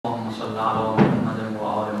صل على محمد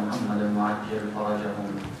وآل محمد وعجل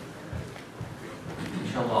فرجهم.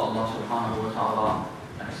 Inshallah, Allah subhanahu wa ta'ala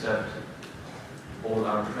accept all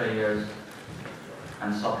our prayers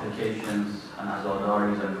and supplications and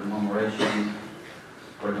azadaris and commemorations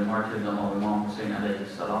for the martyrdom of Imam Hussein alayhi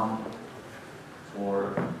salam,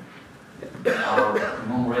 for our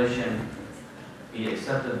commemoration be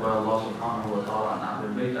accepted by Allah subhanahu wa ta'ala, and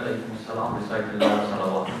Ahlul Bayt alayhim salam recite Allah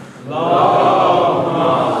salawat.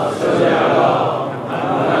 Allahumma salli ala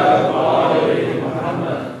Muhammad wa ali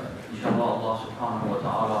Muhammad. Inshallah, Allah subhanahu wa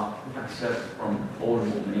ta'ala accept from all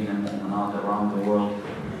mu'mineen and mu'minat around the world,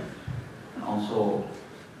 and also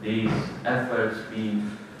these efforts be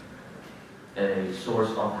a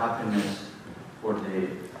source of happiness for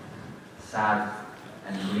the sad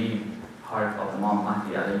and grieved heart of Imam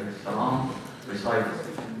Mahdi alayhi salam. Recite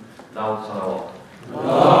loud salawat.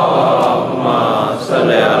 Allahumma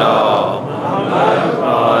salli ala Muhammad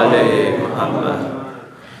wa ali Muhammad.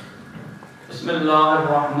 Bismillahir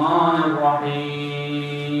Rahmanir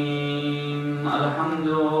Rahim.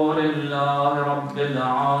 Alhamdulillahi Rabbil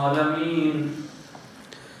Alameen.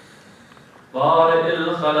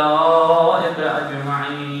 Bari'il khalaiq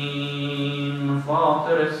ajma'in.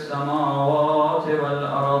 Fatiris samawati wal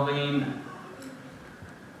ardin.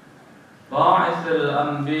 باعث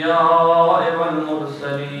الأنبياء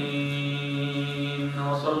والمرسلين.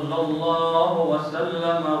 وصلى الله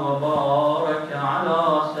وسلم وبارك على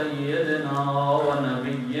سيدنا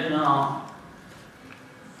ونبينا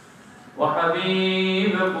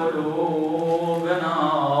وحبيب قلوبنا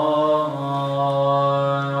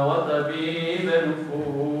وطبيب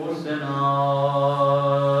نفوسنا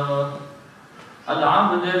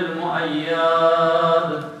العبد المؤيد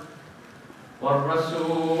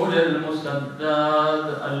والرسول المسدد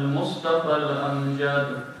المصطفى الأمجد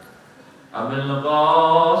أبي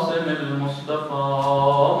القاسم المصطفى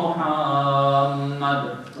محمد.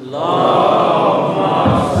 اللهم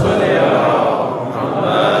صل على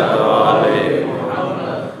محمد وآل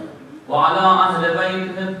محمد وعلى أهل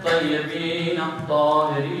بيته الطيبين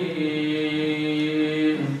الطاهرين،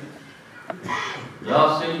 لا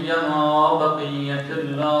سيما بقية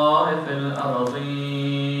الله في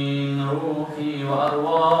الأرضين، روحي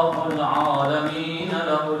وأرواح العالمين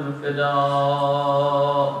له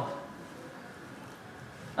الفداء.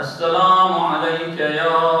 السلام عليك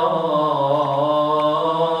يا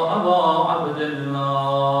أبا عبد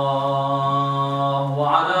الله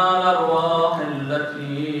وعلى الأرواح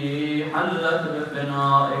التي حلت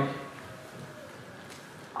بفنائك.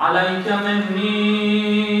 عليك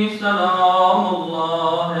مني سلام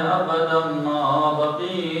الله أبدا ما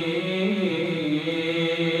بقيت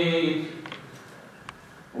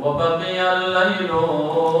وبقي الليل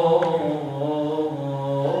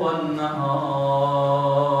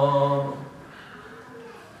والنهار،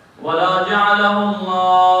 ولا جعله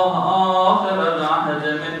الله آخر العهد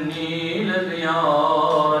مني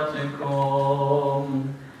لزيارتكم.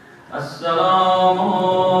 السلام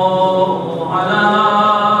على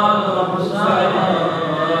الحسين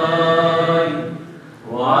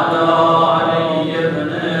وعلى علي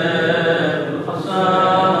بن الحسين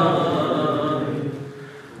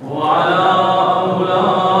وعلى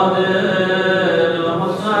أولاد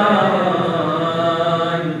الحسين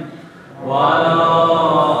وعلى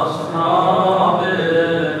أصحاب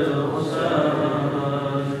الحسين.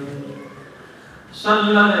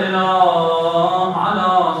 صلى الإله على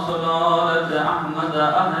سلالة أحمد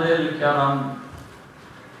أهل الكرم.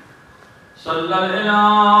 صلى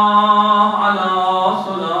الإله على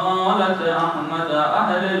سلالة أحمد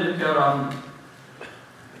أهل الكرم،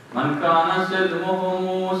 من كان سلمهم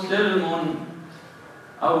سلم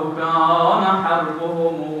أو كان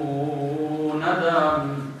حربهم ندم.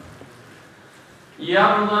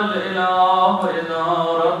 يرضى الإله إذا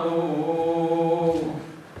رضوا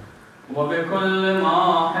وبكل ما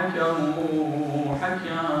حكموا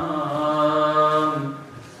حكم.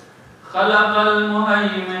 خلق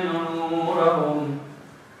المهيمن نورهم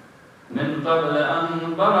من قبل أن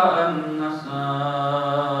برأ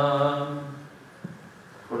النسام.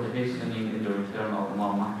 For the hastening in the return of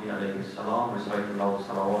Imam Mahdi alayhi salam, recite aloud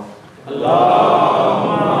salawat.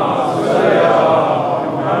 Allahumma salli ala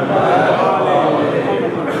Muhammad wa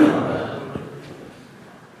ali Muhammad.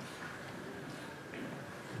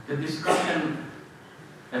 The discussion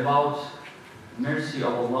about mercy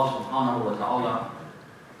of Allah subhanahu wa ta'ala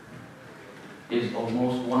is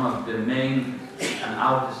almost one of the main and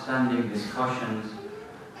outstanding discussions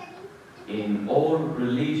in all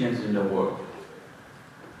religions in the world.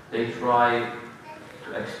 They try to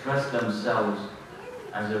express themselves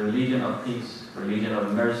as a religion of peace, religion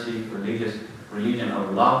of mercy, religion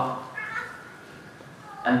of love.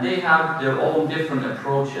 And they have their own different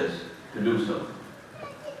approaches to do so.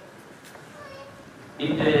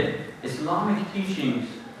 In the Islamic teachings,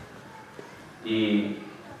 the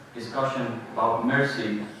discussion about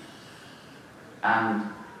mercy and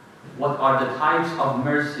what are the types of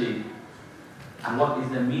mercy and what is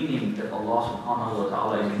the meaning that Allah subhanahu wa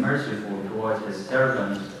ta'ala is merciful towards His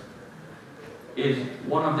servants is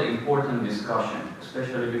one of the important discussions,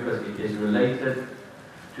 especially because it is related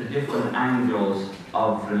to different angles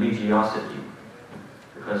of religiosity.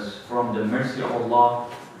 Because from the mercy of Allah,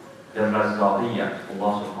 the razzaqiyah,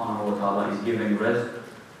 Allah subhanahu wa ta'ala is giving rizq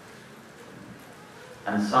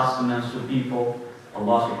and sustenance to people.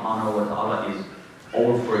 Allah subhanahu wa ta'ala is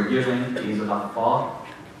all forgiving, He is ghaffar,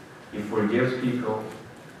 He forgives people.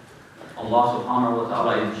 Allah subhanahu wa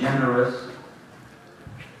ta'ala is generous.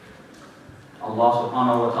 Allah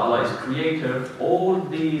subhanahu wa ta'ala is creator. All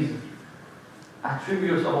these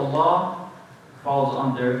attributes of Allah falls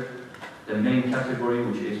under the main category,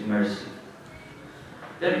 which is mercy.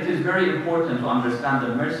 Then it is very important to understand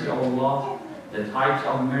the mercy of Allah, the types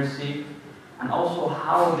of mercy, and also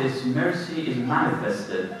how this mercy is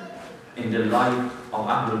manifested in the life of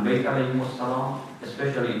Ahlul Bayt alayhi salam,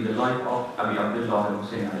 especially in the life of Abi Abdullah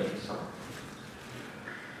al-Hussein alayhi salam.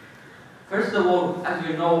 First of all, as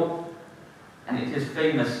you know, and it is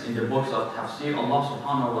famous in the books of tafsir, Allah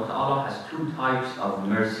subhanahu wa ta'ala has two types of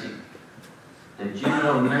mercy. The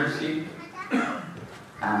general mercy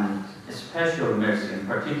and a special mercy, in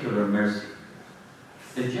particular mercy.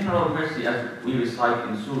 The general mercy, as we recite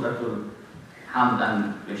in Surah Al-Hamd,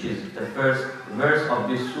 and which is the first verse of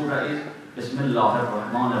this surah, is Bismillah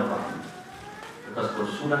ar-Rahman ar-Rahim. Because for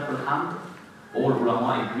Surah Al-Hamd, all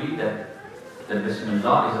ulama agree that the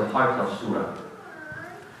Bismillah is a part of surah.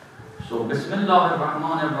 So Bismillah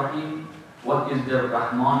ar-Rahman ar-Rahim, what is the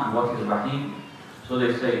Rahman and what is Rahim? So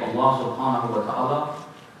they say Allah subhanahu wa ta'ala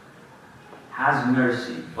has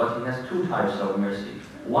mercy, but He has two types of mercy.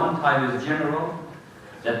 One type is general,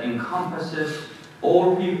 that encompasses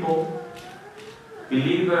all people,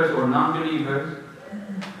 believers or non-believers,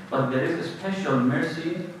 but there is a special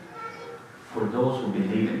mercy for those who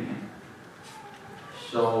believe in Him.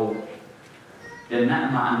 So the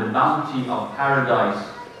ni'mah and the bounty of paradise,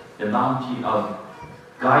 the bounty of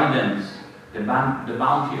guidance, the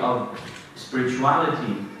bounty of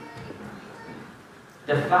spirituality,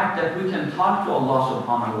 the fact that we can talk to Allah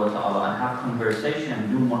subhanahu wa ta'ala and have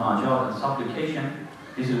conversation, do munajat and supplication,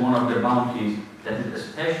 this is one of the bounties that is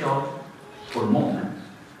special for mu'mins,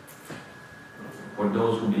 for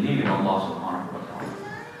those who believe in Allah subhanahu wa ta'ala.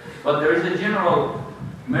 But there is a general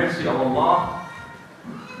mercy of Allah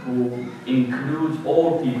who includes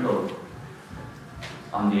all people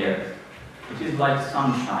on the earth. It is like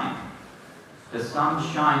sunshine. The sun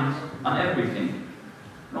shines on everything.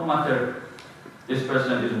 No matter this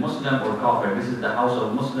person is Muslim or Kafir, this is the house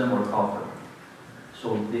of Muslim or Kafir.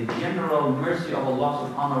 So the general mercy of Allah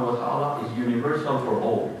subhanahu wa ta'ala is universal for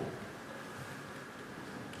all.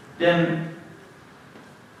 Then,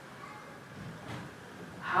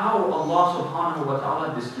 how Allah subhanahu wa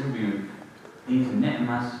ta'ala distribute these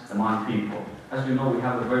ni'mas among people? As you know, we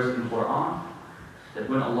have a verse in Quran that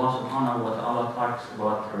when Allah subhanahu wa ta'ala talks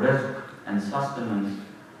about rizq and sustenance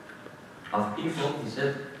of people, He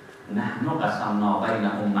said, نَحْنُ قَسَمْنَا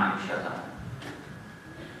بَيْنَهُمْ مَعِشَةً.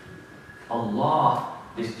 Allah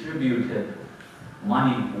distributed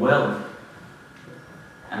money, wealth,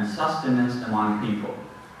 and sustenance among people.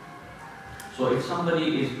 So if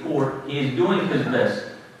somebody is poor, he is doing his best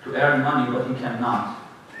to earn money, but he cannot.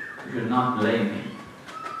 You should not blame him.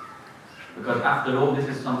 Because after all, this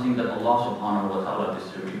is something that Allah subhanahu wa ta'ala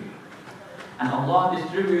distributed. And Allah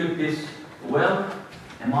distributed this wealth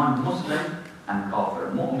among Muslim and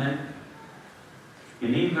Kafir, mu'min,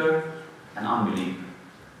 believer and unbeliever.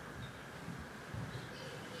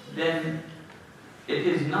 Then it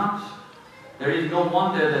is not, there is no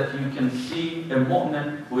wonder that you can see a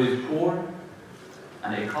mu'min who is poor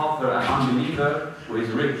and a Kafir, an unbeliever who is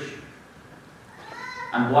rich,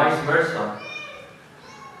 and vice versa.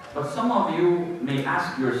 But some of you may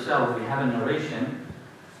ask yourself, we have a narration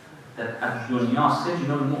that ad-dunya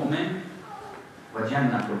sijnul mu'min wa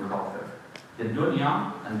jannatul kafir. The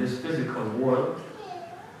dunya and this physical world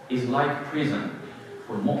is like prison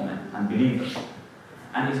for mu'min and believer,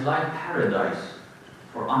 and is like paradise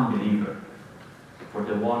for unbeliever, for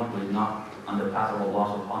the one who is not on the path of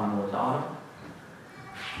Allah subhanahu wa ta'ala.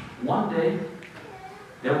 One day,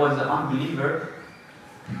 there was an unbeliever,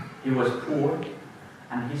 he was poor,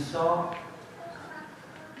 and he saw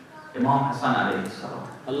Imam Hassan alayhi salam.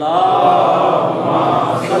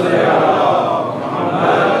 Allahumma salli ala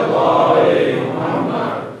Muhammad wa ali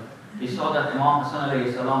Muhammad. He saw that that Imam Hassan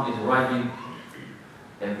alayhi salam is riding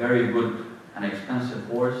a very good and expensive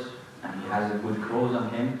horse and he has a good clothes on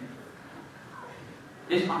him,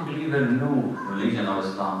 this unbeliever knew religion of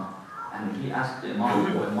Islam and he asked the Imam,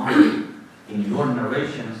 "Oh Imam, in your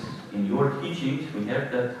narrations, in your teachings, we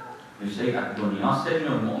heard that you say ad-dunya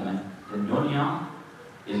sijnul mu'min. The dunya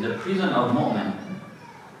is the prison of mu'min.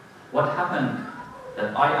 What happened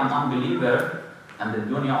that I am unbeliever and the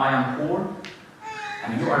dunya I am poor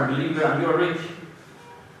and you are believer and you are rich?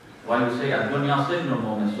 Why you say ad-dunya sijnul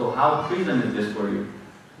mu'min? So how prison is this for you?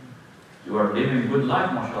 You are living good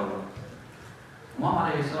life, mashallah." Imam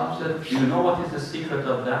alayhi salam said, "Do you know what is the secret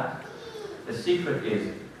of that? The secret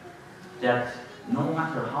is that no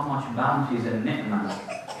matter how much bounties and ni'mah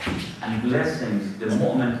and blessings the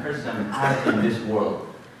mu'min person has in this world,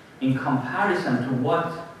 in comparison to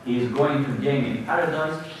what he is going to gain in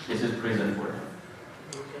paradise, this is prison for him.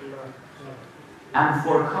 And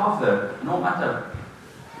for kafir, no matter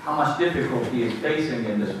how much difficulty he is facing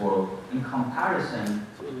in this world, in comparison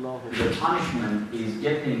to the punishment he is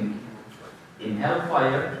getting in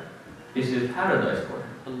hellfire, this is paradise for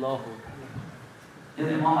him." Then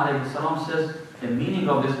Imam alayhi salam says, the meaning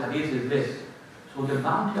of this hadith is this. So the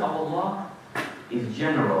bounty of Allah is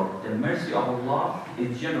general. The mercy of Allah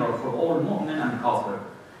is general for all mu'min and kafir.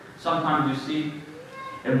 Sometimes you see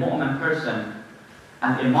a mu'min person,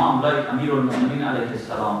 an imam like Amirul Mu'mineen alayhi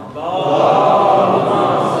salam.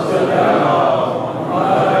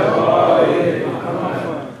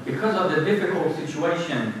 Because of the difficult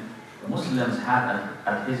situation Muslims had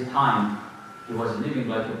at his time, he was living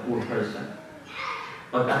like a poor person.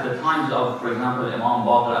 But at the times of, for example, Imam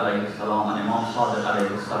Baqir alayhi salam and Imam Sadiq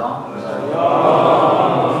alayhi salam,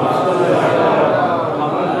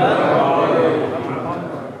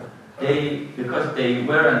 because they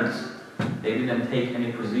didn't take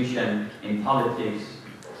any position in politics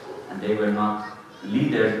and they were not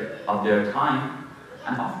leaders of their time,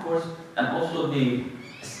 and of course, and also the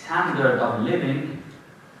standard of living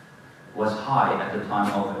was high at the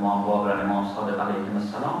time of Imam Baqir and Imam Sadiq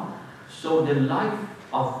alayhi salam. So the life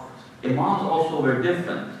of Imams also were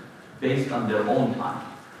different based on their own time.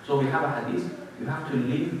 So we have a hadith, you have to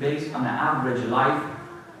live based on an average life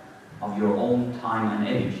of your own time and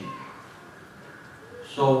age.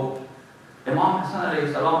 So Imam Hassan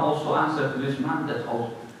alayhi salam also answered to this man that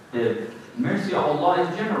the mercy of Allah is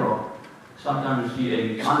general. Sometimes you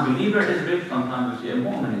see an unbeliever is rich, sometimes you see a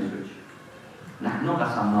mu'min is rich. نحن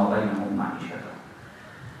قسمنا بينهم معيشتهم.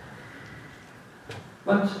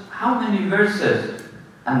 But how many verses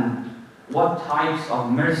and what types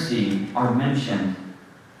of mercy are mentioned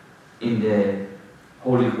in the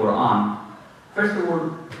Holy Quran? First of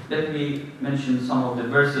all, let me mention some of the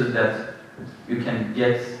verses that you can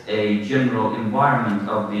get a general environment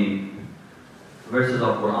of the verses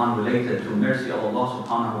of Quran related to mercy of Allah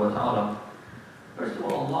subhanahu wa ta'ala. First of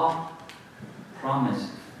all, Allah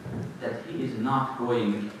promised that He is not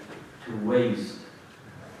going to waste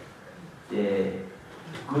the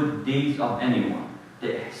good deeds of anyone. The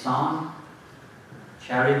ihsan,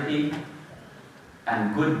 charity,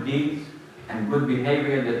 and good deeds and good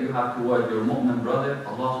behavior that you have towards your mu'min brother,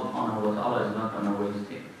 Allah subhanahu wa ta'ala is not going to waste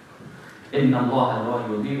it. Inna Allah la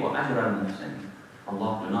yudhi'u ajra al-muhsinin.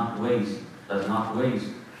 Allah does not waste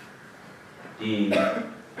the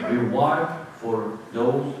reward for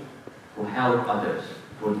those who help others,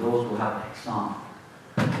 for those who have ihsan.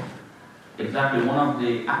 Exactly one of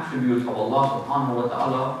the attributes of Allah subhanahu wa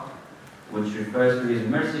ta'ala which refers to His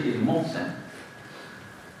mercy is muhsin.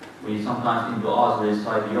 We sometimes in du'as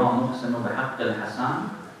recite Ya muhsinu bihaqq al-hasan,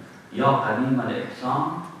 Ya qareem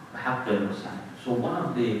al-ihsan bihaqq al-husan. So one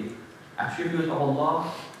of the attributes of Allah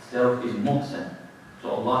Himself is muhsin. So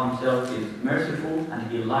Allah Himself is merciful and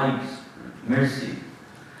He likes mercy.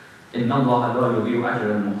 Inna Allah la yudhi'u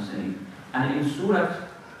ajra al-muhsinin. And in Surah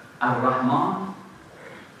Ar-Rahman,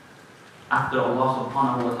 after Allah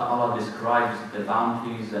subhanahu wa ta'ala describes the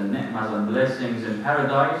bounties and ni'mas and blessings in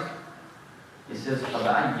paradise, He says,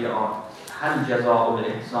 فَبَأَيِّ هَلْ جَزَاءُ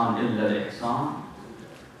الْإِحْسَانِ إِلَّا الْإِحْسَانِ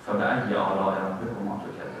فَبَأَيِّ آلَاءِ رَبِّكُمَا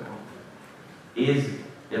تُكَذِّبُونَ. Is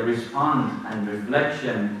the response and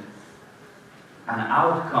reflection an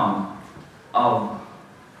outcome of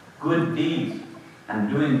good deeds and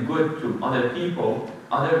doing good to other people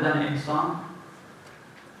other than ihsan?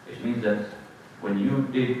 Which means that when you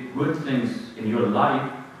did good things in your life,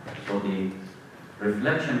 so the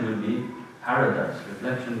reflection will be paradise,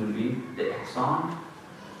 reflection will be the ihsan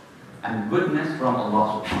and goodness from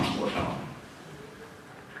Allah subhanahu wa ta'ala.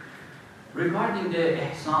 Regarding the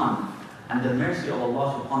ihsan and the mercy of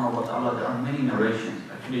Allah subhanahu wa ta'ala, there are many narrations.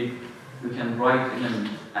 Actually, we can write even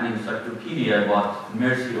an encyclopedia about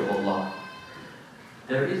mercy of Allah.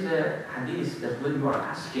 There is a hadith that when you are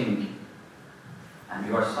asking and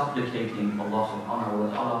you are supplicating Allah subhanahu wa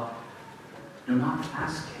ta'ala, do not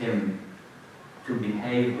ask Him to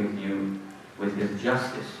behave with you with His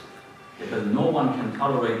justice, because no one can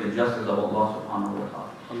tolerate the justice of Allah subhanahu wa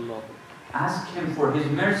ta'ala. Ask Him for His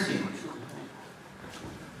mercy.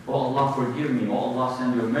 Oh Allah, forgive me. Oh Allah,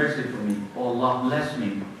 send your mercy to me. Oh Allah, bless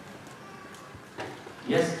me.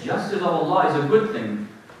 Yes, justice of Allah is a good thing,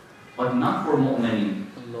 but not for mu'mineen.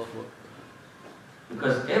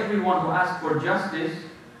 Because everyone who asks for justice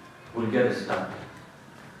will get stuck.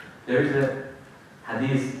 There is a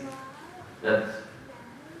hadith that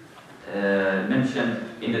mentioned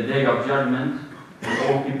in the day of judgment, when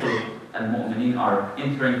all people and mu'mineen are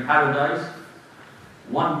entering paradise,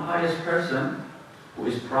 one pious person who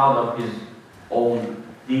is proud of his own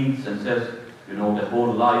deeds and says, you know, the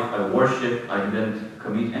whole life I worship, I didn't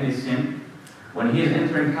commit any sin. When he is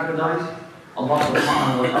entering paradise, Allah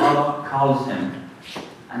subhanahu wa ta'ala calls him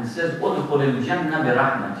and says, "Udkhul al-jannah bi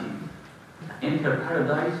rahmati." Enter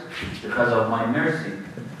paradise because of my mercy.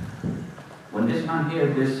 When this man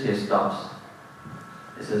hears this, he stops.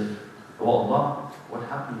 He says, "Oh Allah, what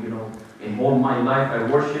happened? You know, in all my life I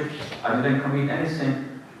worshipped, I didn't commit any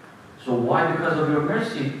sin. So why? Because of your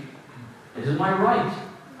mercy. It is my right.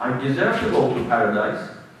 I deserve to go to paradise."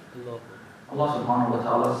 Allah subhanahu wa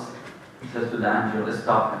ta'ala says to the angel,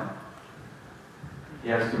 "Stop him. He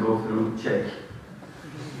has to go through check."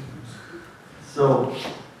 So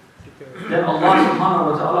then Allah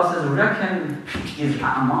subhanahu wa ta'ala says, reckon his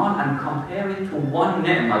a'mal and compare it to one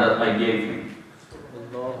ni'mah that I gave him.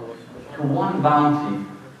 To one bounty.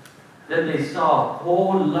 Then they saw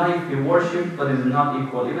whole life he worshipped, but is not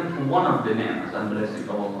equal even to one of the ni'mahs and blessings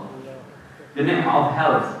of Allah. The ni'mah of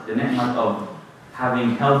health, the ni'mah of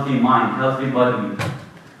having healthy mind, healthy body,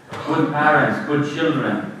 good parents, good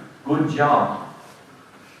children, good job.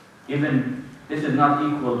 Even this is not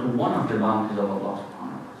equal to one of the bounties of Allah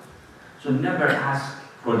subhanahu wa ta'ala. So never ask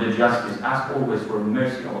for the justice, ask always for the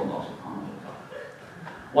mercy of Allah subhanahu wa ta'ala.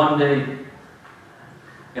 One day,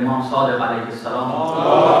 Imam Sadiq alayhi salam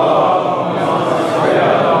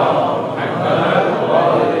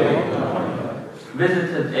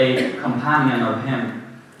visited a companion of him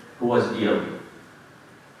who was ill.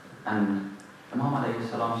 And Imam alayhi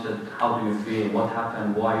salam said, "How do you feel? What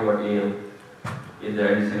happened? Why you are ill? Is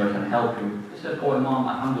there anything I can help you?" He said, "Oh Imam,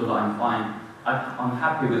 alhamdulillah, I'm fine. I'm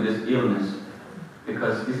happy with this illness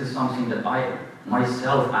because this is something that I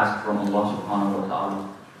myself asked from Allah subhanahu wa ta'ala."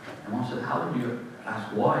 Imam said, "How did you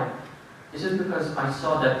ask? Why?" He said, "Because I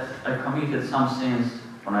saw that I committed some sins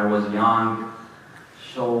when I was young.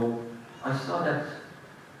 So I saw that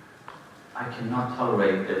I cannot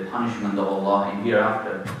tolerate the punishment of Allah in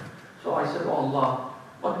hereafter. So I said, oh Allah,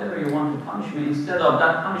 whatever you want to punish me, instead of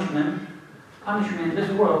that punishment, punish me in this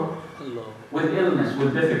world with illness,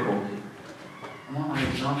 with difficulty." Imam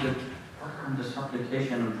said, "What kind of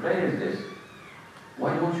supplication and prayer is this?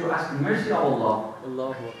 Why don't you ask the mercy of Allah?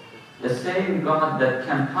 The same God that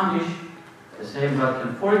can punish, the same God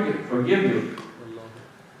can forgive you."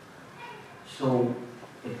 So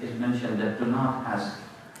it is mentioned that do not ask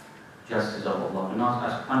justice of Allah, do not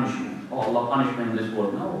ask punishment. Oh Allah, punish me in this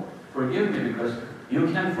world. No, forgive me because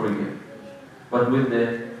you can forgive. But with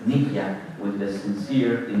the niyyah, with the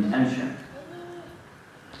sincere intention.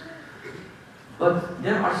 But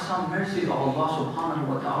there are some mercies of Allah subhanahu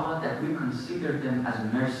wa ta'ala that we consider them as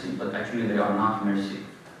mercy, but actually they are not mercy.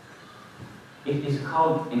 It is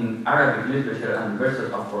called, in Arabic literature and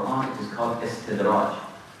verses of Quran, it is called istidraj.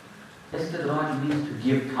 Istidraj means to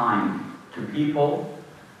give time to people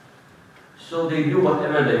so they do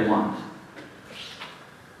whatever they want.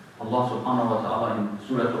 Allah subhanahu wa ta'ala in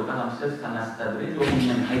Surah Al-Qalam says, فَنَسْتَدْرِجُهُمْ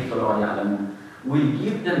مِنْ حَيْثُ لَا يَعْلَمُونَ. We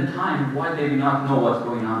give them time while they do not know what's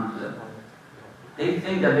going on to them. They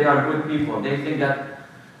think that they are good people. They think that,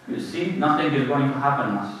 you see, nothing is going to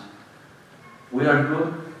happen to us. We are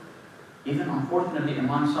good. Even unfortunately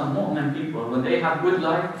among some mu'min people, when they have good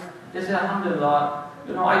life, they say, alhamdulillah,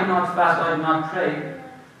 you know, I do not fast, I do not pray,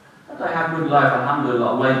 but I have good life, alhamdulillah,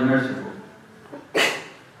 Allah is merciful.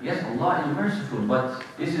 Yes, Allah is merciful, but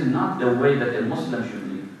this is not the way that a Muslim should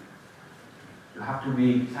live. You have to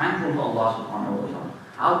be thankful to Allah subhanahu wa ta'ala.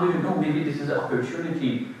 How do you know? Maybe this is an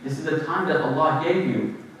opportunity, this is the time that Allah gave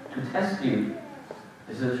you to test you.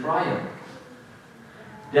 This is a trial.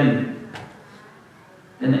 Then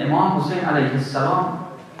Imam Hussein alayhi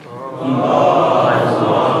salam,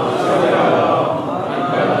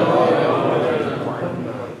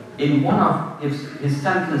 in one of his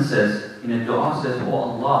sentences, in a dua says,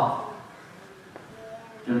 "Oh Allah,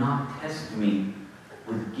 do not test me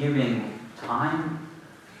with giving time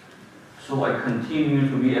so I continue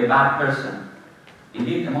to be a bad person.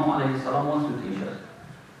 Indeed, Imam alayhi salam wants to teach us,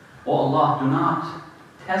 "Oh Allah, do not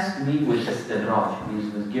test me with istidraj,"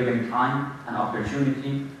 means with giving time and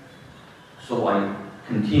opportunity, so I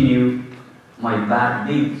continue my bad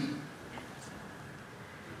deeds.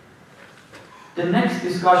 The next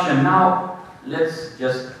discussion now, let's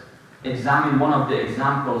just examine one of the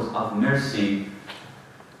examples of mercy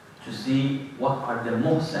to see what are the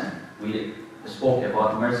muhsin. We spoke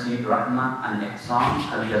about mercy, rahmah, and ihsan,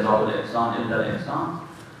 al-jaza'u al-ihsan illa al-ihsan.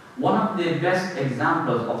 One of the best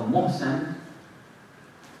examples of muhsin,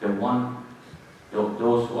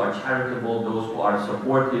 those who are charitable, those who are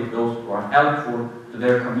supportive, those who are helpful to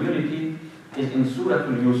their community, is in Surah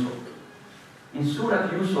Yusuf. In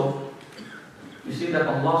Surah Yusuf, you see that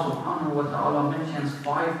Allah subhanahu wa ta'ala mentions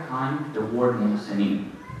 5 times the word muhsineen.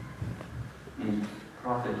 And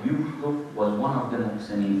Prophet Yusuf was one of the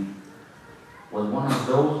muhsineen, was one of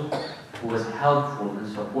those who was helpful and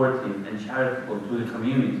supportive and charitable to the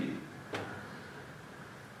community.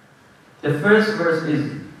 The first verse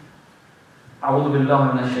is أعوذ بالله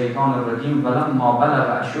من الشيطان الرجيم فلما بلغ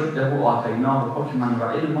أشده آتيناه حكما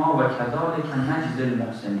وعلما وكذلك نجزي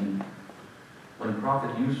المحسنين. When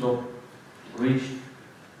Prophet Yusuf reached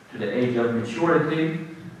to the age of maturity,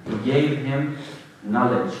 we gave him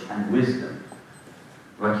knowledge and wisdom.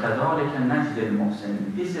 وكذلك نجزي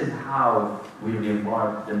المحسنين. This is how we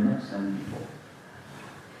reward the muhsin people.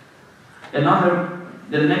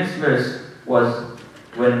 The next verse was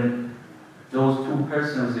when those 2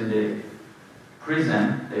 persons in the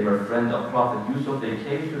prison, they were friends of Prophet Yusuf, they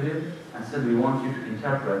came to him and said, "We want you to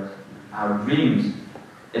interpret our dreams.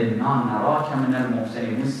 إِنَّا نَرَاكَ مِنَ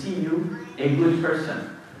الْمُحْسِنِينَ." We see you a good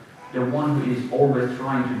person, the one who is always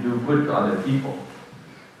trying to do good to other people.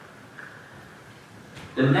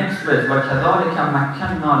 The next verse, وَكَذَلِكَ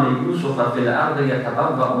مَكَّنَّا لِيُوسُفَ فِي الْأَرْضِ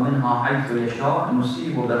يَتَبَوَّأُ مِنْهَا حَيْثُ يَشَاءُ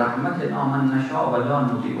نُصِيبُ بِرَحْمَتِنَا مَنْ نَشَاءُ وَلَا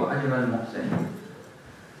نُضِيعُ أَجْرَ الْمُحْسِنِينَ.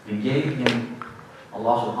 We gave him,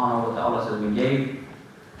 Allah subhanahu wa ta'ala says, we gave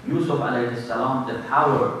Yusuf alayhi salam the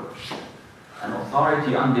power and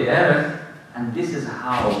authority on the earth, and this is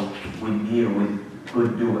how we deal with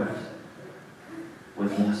good doers,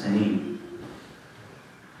 with muhsineen.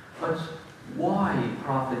 But why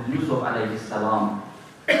Prophet Yusuf alayhi salam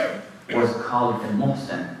was called a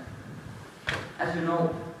muhsin? As you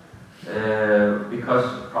know,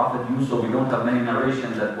 because Prophet Yusuf, we don't have many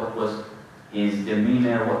narrations that what was his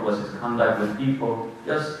demeanor, what was his conduct with people.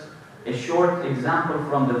 Just a short example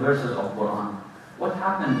from the verses of Quran. What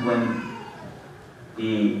happened when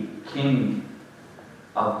the king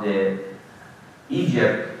of the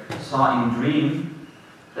Egypt saw in dream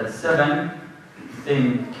that 7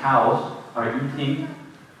 thin cows are eating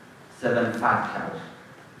 7 fat cows?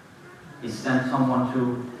 He sent someone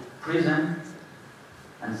to prison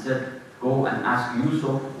and said, "Go and ask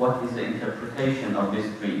Yusuf what is the interpretation of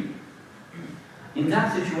this dream." In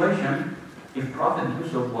that situation, if Prophet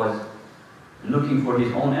Yusuf was looking for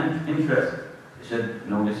his own interest, he said,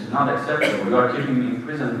 "No, this is not acceptable. You are keeping me in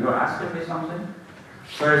prison. You are asking me something.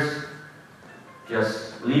 First,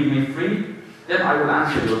 just leave me free, then I will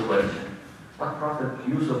answer your question." But Prophet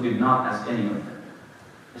Yusuf did not ask any of them.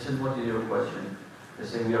 He said, "What is your question?" They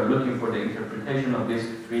said, "We are looking for the interpretation of this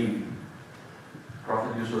dream."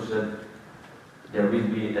 Prophet Yusuf said, "There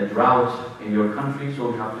will be a drought in your country,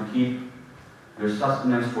 so you have to keep your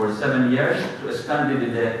sustenance for 7 years to spend it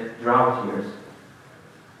in the drought years."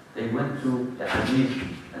 They went to the Aziz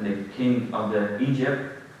and the king of the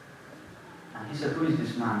Egypt, and he said, "Who is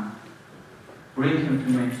this man? Bring him to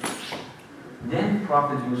me." Then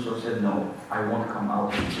Prophet Yusuf said, "No, I won't come out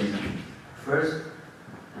of prison. First,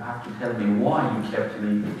 you have to tell me why you kept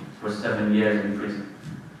me for 7 years in prison.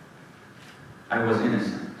 I was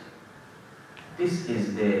innocent." This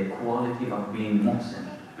is the quality of being muhsin,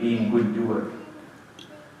 being good doer.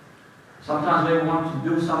 Sometimes we want to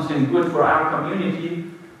do something good for our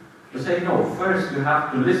community. We say, "No, first you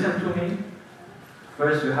have to listen to me.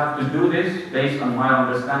 First you have to do this based on my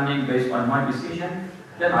understanding, based on my decision.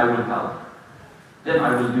 Then I will help. Then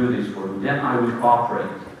I will do this for you. Then I will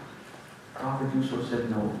cooperate." Prophet Yusuf said,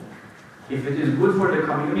 "No. If it is good for the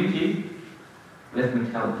community, let me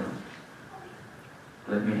tell them.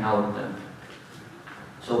 Let me help them."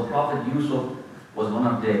 So Prophet Yusuf was one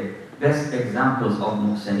of the best examples of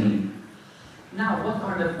muhsineen. Now, what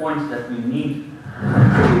are the points that we need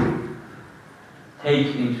to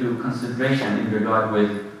take into consideration in regard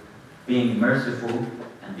with being merciful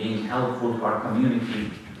and being helpful to our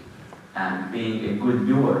community and being a good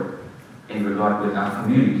doer in regard with our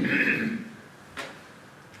community?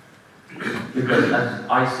 Because as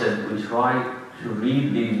I said, we try to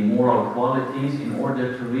read these moral qualities in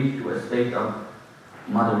order to reach to a state of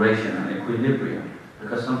moderation and equilibrium.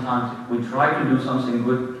 Because sometimes we try to do something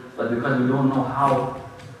good, but because we don't know how,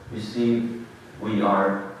 you see, we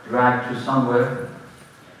are dragged to somewhere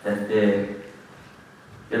that the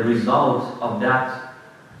result of that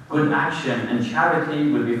good action and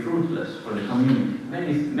charity will be fruitless for the community.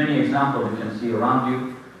 Many examples you can see around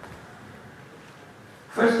you.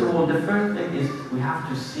 First of all, the first thing is we have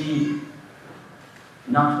to see,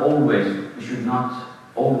 we should not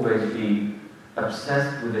always be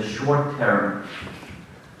obsessed with the short-term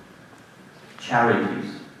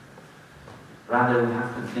charities. Rather, we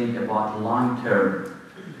have to think about long-term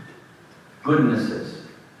goodnesses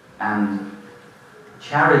and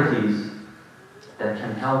charities that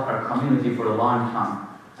can help our community for a long time.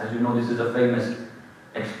 As you know, this is a famous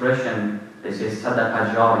expression. They say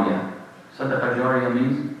Sadaqah Jariyah. Sadaqah Jariyah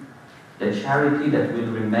means the charity that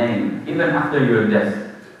will remain even after your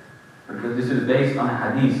death. Because this is based on a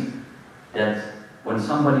hadith that when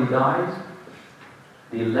somebody dies,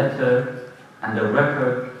 the letter and the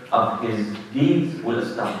record of his deeds will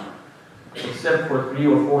stop. Except for 3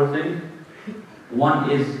 or 4 things. One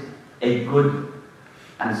is a good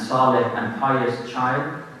and solid and pious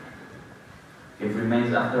child. It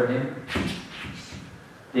remains after him.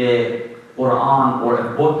 The Quran or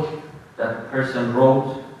a book that a person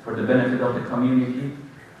wrote for the benefit of the community.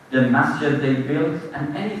 The masjid they built,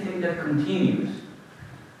 and anything that continues.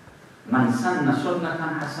 Man sanna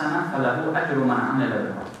sunnatan hasana falahu ajru man amila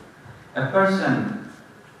biha. A person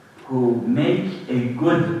who make a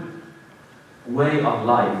good way of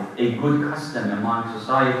life, a good custom among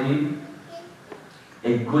society,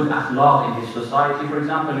 a good akhlaq in his society. For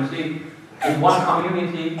example, you see, in one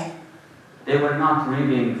community, they were not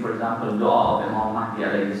reading, for example, dua of Imam Mahdi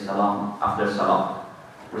alayhi salam after salah.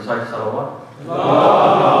 Recite salawat.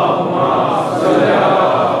 Allahumma salli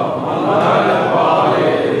ala Muhammad wa ali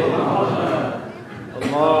Muhammad.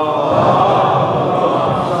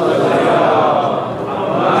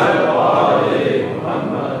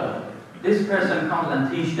 This person comes and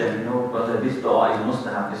teach them, you know, brother, this dua is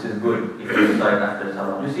mustahab, this is good if you recite after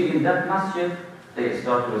salah. You see, in that masjid, they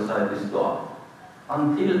start to recite this dua.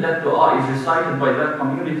 Until that dua is recited by that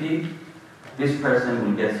community, this person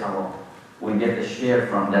will get sawab, will get a share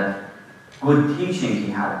from that good teaching he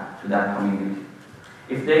had to that community.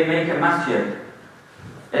 If they make a masjid,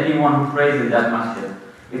 anyone who prays in that masjid,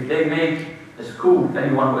 if they make a school,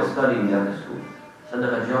 anyone who is studying in that school,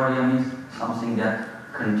 Sadaqah Jariyah means something that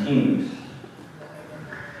continues.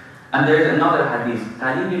 And there is another hadith,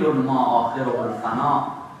 قَلِيلٌ مَا آخِرُهُ الْفَنَاءُ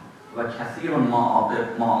وَكَثِيرٌ مَا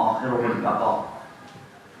آخِرُهُ الْبَقَاءُ.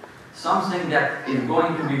 Something that is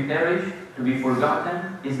going to be perished, to be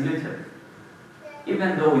forgotten, is little,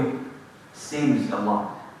 even though it seems a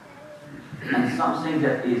lot. And something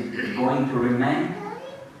that is going to remain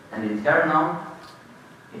and eternal,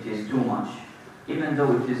 it is too much, even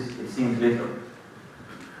though it seems little.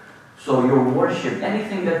 So your worship,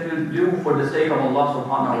 anything that you do for the sake of Allah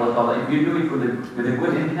subhanahu wa ta'ala, if you do it with a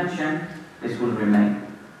good intention, this will remain.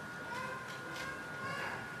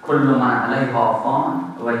 كل من عليها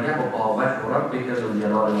فان ويبقى وجه ربك ذو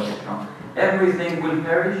الجلال والإكرام. Everything will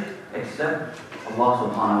perish except Allah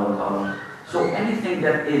subhanahu wa ta'ala. So anything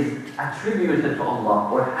that is attributed to Allah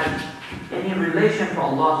or has any relation to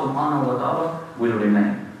Allah subhanahu wa ta'ala will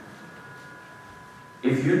remain.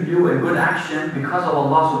 If you do a good action because of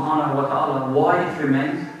Allah subhanahu wa ta'ala, why it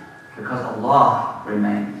remains? Because Allah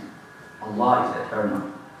remains. Allah is eternal.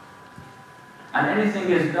 And anything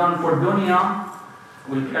is done for dunya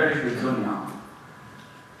will perish with dunya.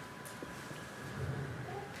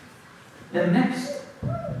 The next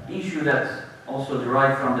issue that's also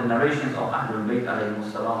derived from the narrations of Ahlul Bayt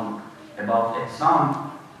alayhi salam about ihsan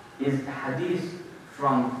is a hadith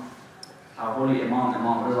from our holy Imam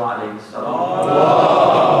Reza alayhi salam.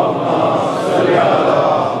 Allahumma salli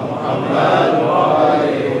ala Muhammad wa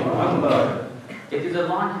ali Muhammad. It is a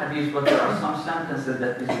long hadith, but there are some sentences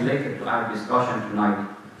that is related to our discussion tonight.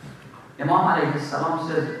 Imam alayhi salam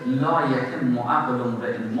says, لا يتم عقل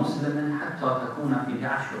امرئ مسلم حتى تكون فيه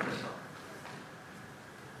 10 خصال.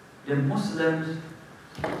 The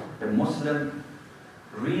Muslim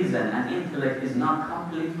reason and intellect is not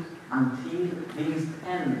complete until these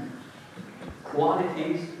 10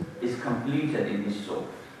 qualities is completed in his soul.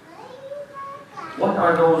 What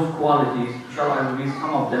are those qualities? Shall I read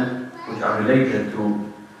some of them which are related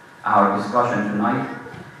to our discussion tonight?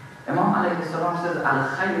 Imam alayhi salam says,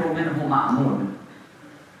 Al-khayru minhu ma'mun.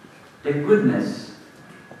 The goodness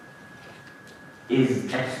is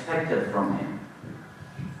expected from him.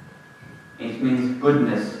 It means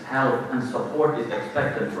goodness, help, and support is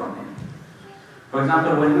expected from him. For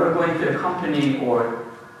example, when you're going to a company or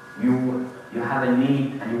you have a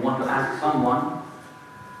need and you want to ask someone,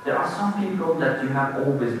 there are some people that you have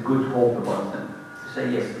always good hope about them. You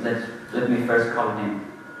say, yes, let me first call him.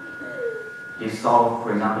 He solved,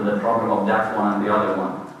 for example, the problem of that one and the other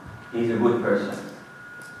one. He's a good person.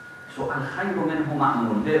 So al-khayru minhu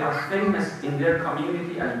ma'mul. They are famous in their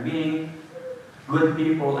community as being good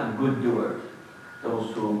people and good doers.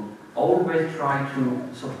 Those who always try to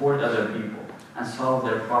support other people and solve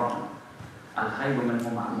their problem. Al-khayru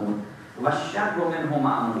minhu ma'mul. Wa-sharru minhu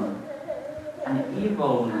ma'mul. And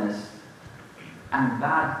evilness and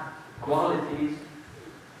bad qualities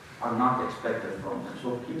are not expected from them.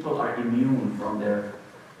 So people are immune from their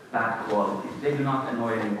bad qualities. They do not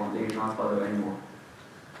annoy anyone. They do not bother anyone.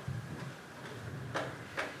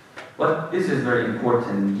 But this is very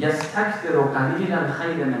important. يَسْتَكْثِرُ قَلِيلَ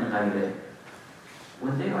الْخَيْرِ مِنْ غَيْرِهِ.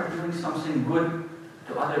 When they are doing something good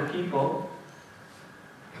to other people,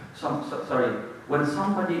 when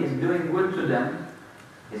somebody is doing good to them,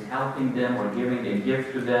 is helping them or giving a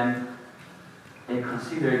gift to them, they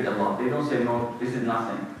consider it a lot. They don't say, no, this is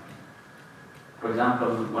nothing. For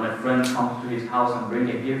example, when a friend comes to his house and brings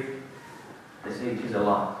a gift, they say it is a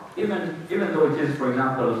lot. Even though it is, for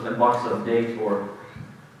example, a box of dates or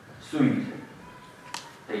sweet,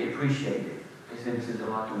 they appreciate it. They say, this is a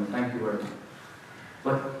lot to me, thank you very much.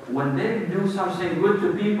 But when they do something good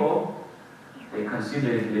to people, they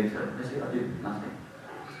consider it little. They say, I did nothing.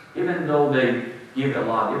 Even though they give a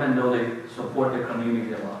lot, even though they support the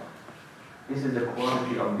community a lot. This is the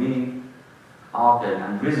quality of being adil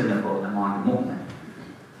and reasonable among mu'min.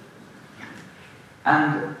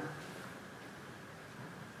 And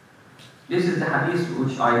this is the hadith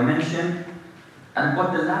which I mentioned. And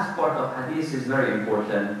what the last part of hadith is very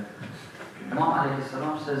important. Imam alayhi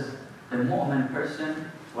salam says, the mu'min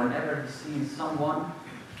person, whenever he sees someone,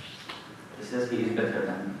 he says he is better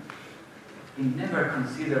than me. He never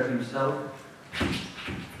considers himself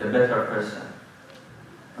the better person.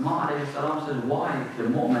 Imam alayhi salam says, why the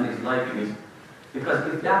mu'min is like this?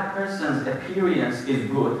 Because if that person's appearance is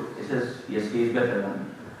good, he says, yes, he is better than me.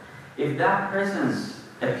 If that person's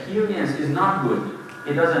appearance is not good,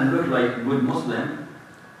 he doesn't look like a good Muslim,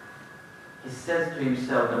 he says to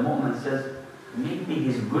himself, the mu'min says, maybe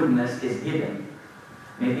his goodness is hidden.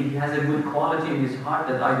 Maybe he has a good quality in his heart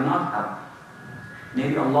that I do not have.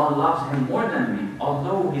 Maybe Allah loves him more than me,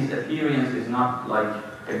 although his appearance is not like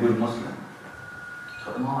a good Muslim.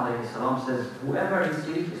 So Imam alayhi salam says, whoever he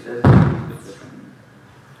sees, he says,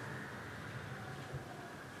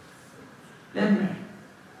 then,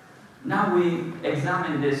 now we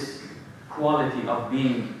examine this quality of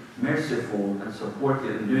being merciful and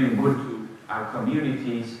supportive and doing good to our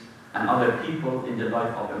communities and other people in the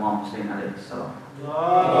life of Imam Hussein alayhi salam.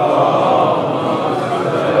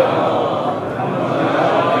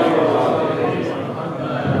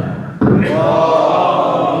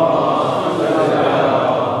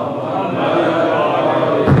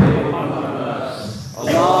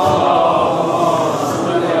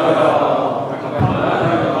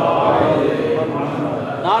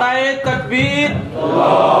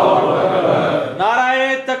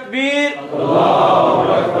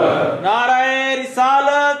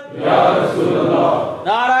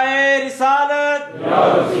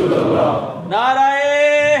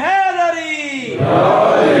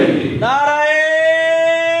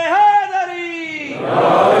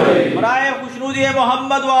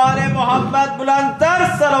 Mohammad वाले Mohammad बुलंदतर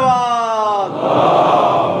सलवात।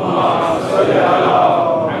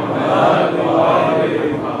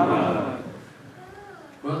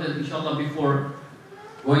 Well, inshallah, before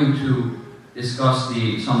going to discuss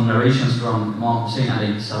some narrations from Imam Hussein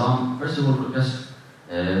alayhi salam, first of all, just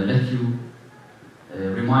let you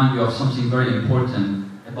remind you of something very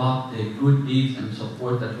important about the good deeds and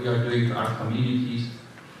support that we are doing to our communities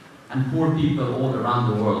and poor people all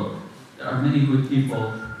around the world. There are many good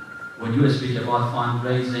people. When you speak about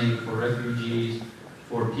fundraising for refugees,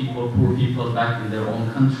 for people, poor people back in their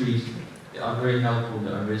own countries, they are very helpful,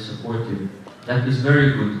 they are very supportive. That is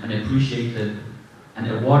very good and appreciated and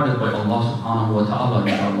awarded by Allah subhanahu wa ta'ala,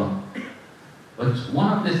 inshallah. But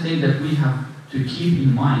one of the things that we have to keep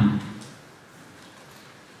in mind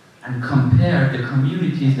and compare the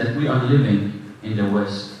communities that we are living in the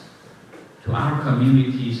West to our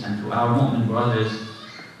communities and to our Muslim brothers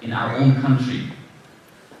in our own country.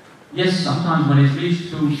 Yes, sometimes when it reaches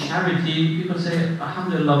to charity, people say,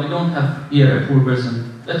 Alhamdulillah, we don't have here a poor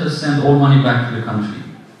person, let us send all money back to the country.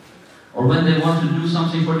 Or when they want to do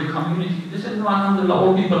something for the community, they say, no, Alhamdulillah,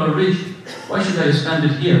 all people are rich, why should I spend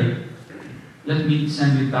it here? Let me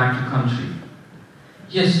send it back to country.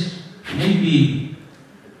 Yes, maybe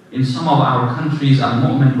in some of our countries, our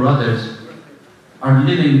Mu'min brothers are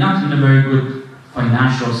living not in a very good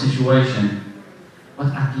financial situation, but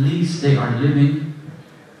at least they are living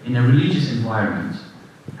in a religious environment.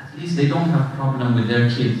 At least they don't have problem with their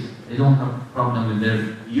kids. They don't have problem with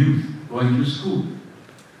their youth going to school.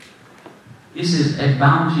 This is a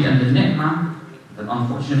bounty and a ni'mah that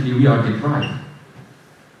unfortunately we are deprived.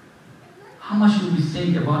 How much do we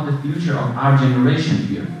think about the future of our generation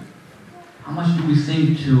here? How much do we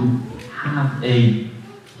think to have a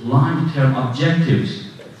long-term objectives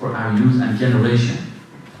for our youth and generation?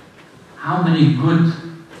 How many good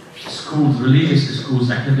schools, religious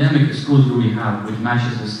schools, academic schools do we have which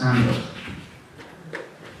matches the standards?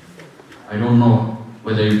 I don't know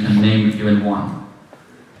whether you can name even one.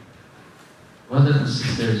 Brothers and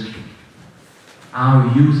sisters, our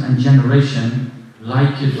youth and generation,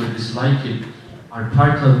 like it or dislike it, are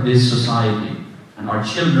part of this society and are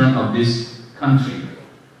children of this country.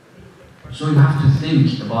 So you have to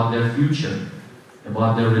think about their future,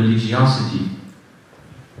 about their religiosity.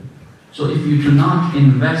 So if you do not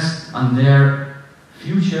invest on their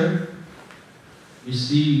future, you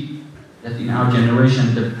see that in our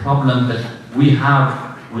generation the problem that we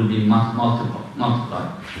have will be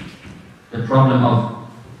multiplied. The problem of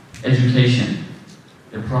education,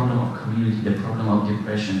 the problem of community, the problem of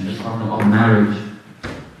depression, the problem of marriage,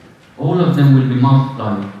 all of them will be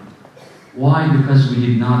multiplied. Why? Because we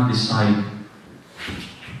did not decide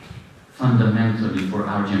fundamentally for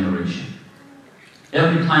our generation.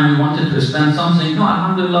 Every time we wanted to spend something, no,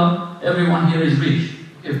 alhamdulillah, everyone here is rich.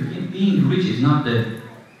 Okay, being rich is not the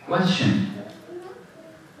question.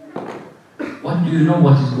 What do you know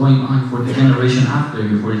what is going on for the generation after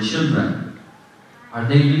you, for the children? Are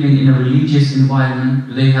they living in a religious environment?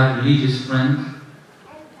 Do they have religious friends?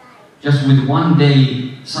 Just with one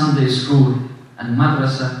day Sunday school and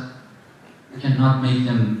madrasa, we cannot make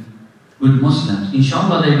them good Muslims.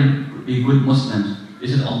 Inshallah they will be good Muslims.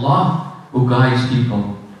 This is Allah who guides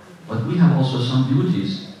people. But we have also some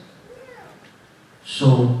duties.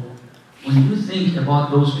 So when you think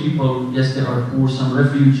about those people, yes, they are poor, some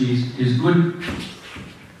refugees, it is good.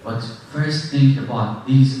 But first think about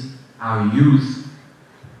these, our youth.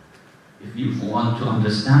 If you want to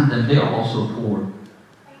understand them, they are also poor.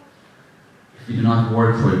 If you do not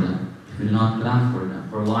work for them, if you do not plan for them,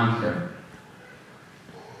 for long term.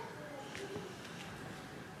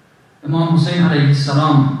 Imam Hussein alayhi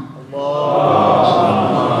salam,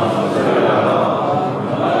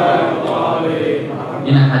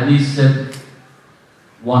 in a hadith said,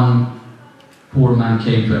 one poor man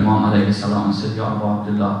came to Imam alayhi salam and said, Ya Abu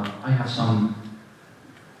Abdullah, I have some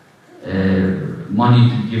money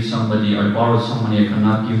to give somebody, I borrowed some money I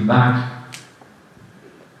cannot give back.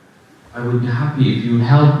 I would be happy if you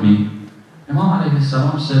help me. Imam alayhi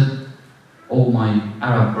salam said, oh my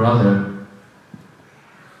Arab brother,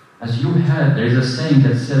 as you heard, there is a saying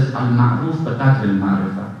that says, Al-Ma'ruf Baqat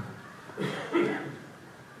al-Ma'rifah.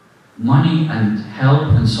 Money and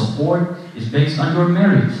help and support is based on your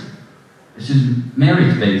merit. This is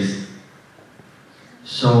merit-based.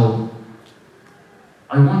 So,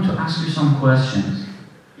 I want to ask you some questions.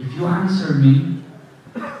 If you answer me,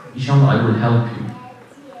 inshallah I will help you.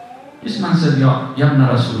 This man said, Ya Ibn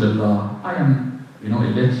Rasulullah, I am,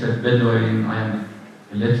 illiterate Bedouin, I am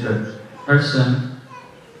illiterate person.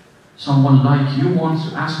 Someone like you wants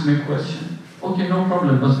to ask me a question. Okay, no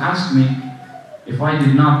problem, but ask me. If I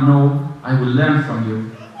did not know, I will learn from you.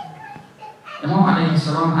 Imam alayhi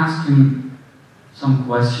salam asked him some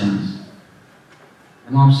questions.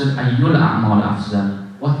 Imam said, Ayyul a'mal afzal.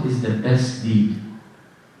 What is the best deed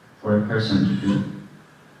for a person to do?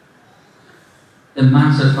 The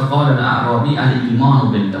man said, فَقَالَ الْأَعْرَابِي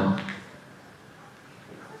الْإِيمَانُ بِاللَّهِ.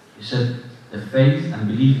 He said, the faith and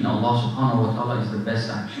belief in Allah subhanahu wa ta'ala is the best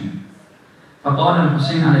action. فَقَالَ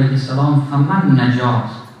الْحُسَيْنِ عَلَيْهِ السَّلَامُ فَمَنْ نَجَاتْ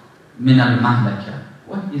مِنَ الْمَهْلَكَةِ.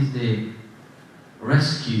 What is the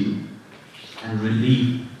rescue and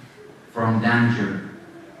relief from danger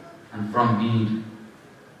and from being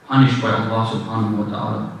punished by Allah subhanahu wa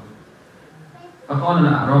ta'ala? فَقَالَ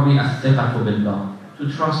الْأَعْرَابِي الثِّقَةُ بِاللَّهِ. To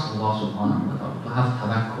trust Allah subhanahu wa ta'ala, to have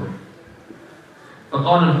tawakkul.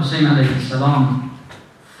 فَقَالَ الْحُسَيْنِ عَلَيْهِ السَّلَامُ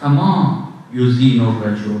فَمَا يُزِينُ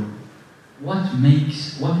الرَّجُلُ. What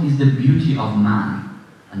is the beauty of man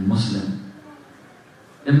and Muslim?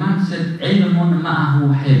 The man said, عِلْمٌ مَعَهُ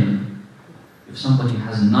حِلْمٌ. If somebody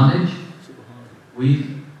has knowledge with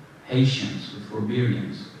patience, with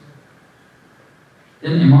forbearance.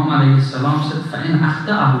 Then Imam alayhi salam said, فَإِنْ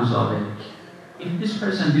أَخْتَأَهُ ذَلِكَ. If this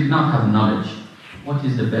person did not have knowledge, what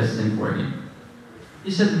is the best thing for him? He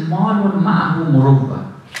said, مَالٌ مَعَهُ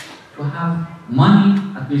مُرُبَّةٌ. To have money,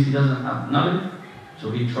 at least he doesn't have knowledge, So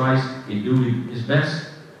he tries, he do his best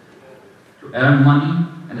to earn money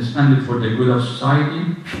and spend it for the good of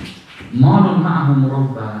society. مال معه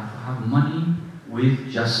مربى, have money with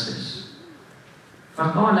justice.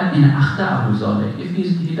 فقال إن أخطأه ذلك, if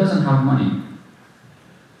he doesn't have money.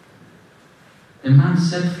 The man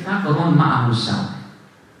said, فقر معه صبر,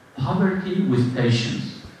 poverty with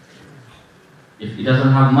patience. If he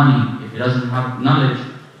doesn't have money, if he doesn't have knowledge,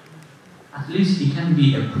 at least he can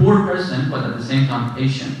be a poor person, but at the same time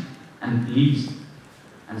patient and pleased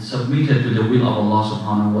and submitted to the will of Allah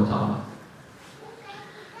subhanahu wa ta'ala.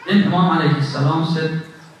 Then Imam alayhi salam said,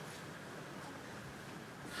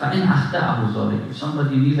 فَإِنْ أَخْتَأَهُ ذَلِكَ, if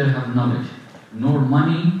somebody neither have knowledge, nor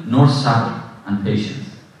money, nor sabr and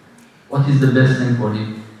patience, what is the best thing for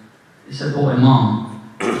him? He said, oh Imam,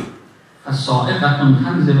 فَالصَّائِقَةٌ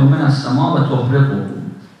تَنْزِلُ مِنَ السَّمَاءِ وَتُحْرِقُهُ.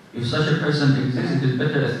 If such a person exists, it is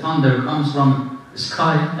better as thunder comes from the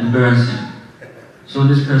sky and burns him. So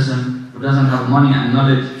this person who doesn't have money and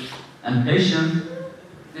knowledge and patience,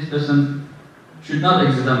 this person should not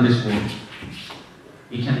exist on this world.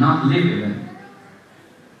 He cannot live even.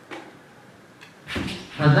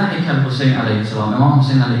 فَضَحِكَ الحسين عليه السلام, Imam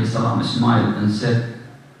Hussein عليه السلام smiled and said,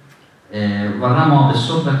 وَرَمَى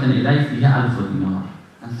بِالصُّبَّةٍ إِلَيْهِ فِيهَا أَلْفُ دِينَارٍ,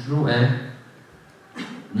 and threw a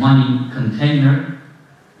money container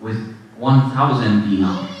with 1,000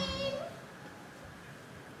 dinar.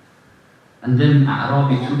 And then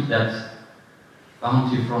Arabi took that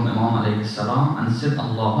bounty from Imam alayhi salam and said,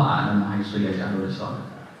 Allahu a'lam haythu yaj'alu risalata.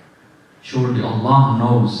 Surely Allah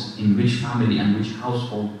knows in which family and which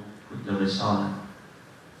household put the risala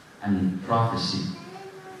and prophecy.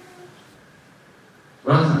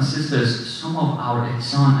 Brothers and sisters, some of our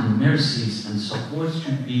ihsan and mercies and support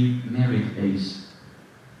should be merit-based.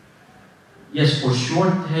 Yes, for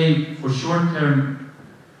short-term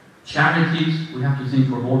charities, we have to think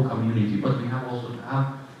for whole community, but we have also to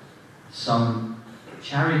have some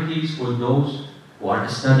charities for those who are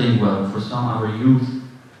studying well, for some of our youth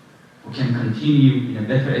who can continue in a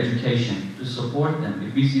better education, to support them.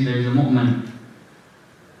 If we see there is a movement,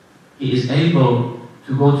 he is able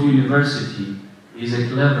to go to university, he is a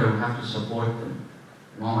clever, we have to support them.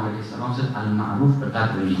 Imam alayhi salam said, Al-Ma'ruf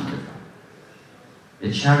biqadri al-Ma'rifah.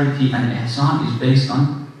 The charity and ihsan is based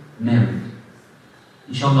on merit.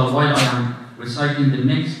 Inshallah, while I am reciting the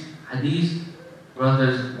next hadith,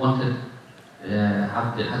 brothers wanted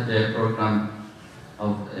had the program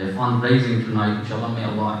of fundraising tonight. Inshallah, may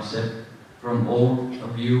Allah accept from all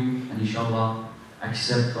of you, and inshallah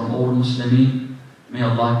accept from all Muslimin. May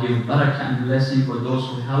Allah give barakah and blessing for those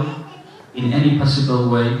who help in any possible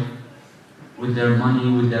way, with their money,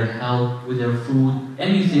 with their health, with their food,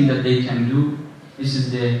 anything that they can do. This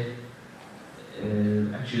is the,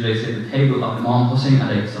 actually they say the table of Imam Hussein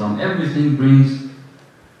alayhi salam. Everything brings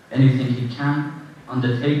anything he can on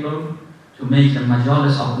the table to make the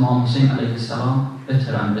majalis of Imam Hussein alayhi salam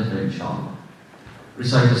better and better, inshallah.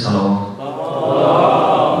 Recite the salawat.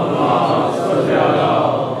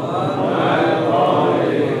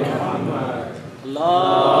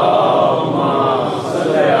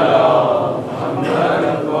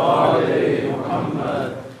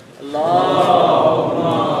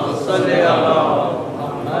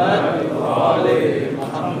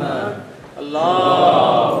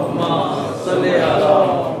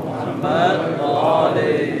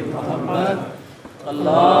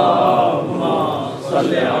 Allahumma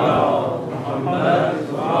salli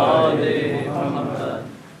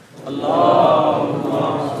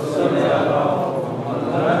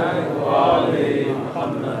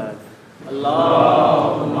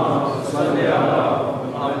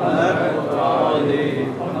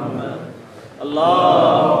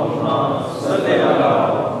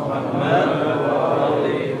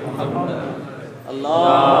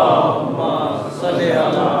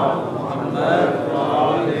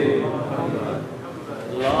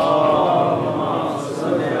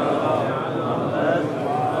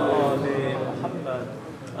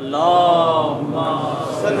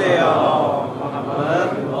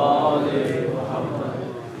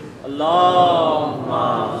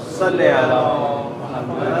ala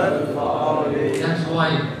That's why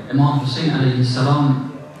Imam Hussein alayhi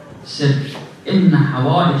salam said, إِنَّ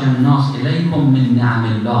حَوَائِجَ النَّاسِ إِلَيْكُمْ مِنْ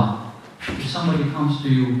نِعَمِ اللَّهِ. If somebody comes to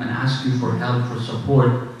you and asks you for help, for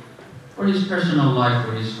support, for his personal life,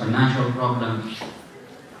 for his financial problems,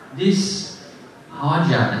 this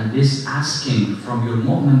haja and this asking from your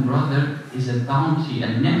mu'min brother is a bounty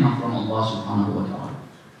and ni'mah from Allah subhanahu wa ta'ala.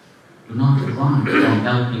 Do not run from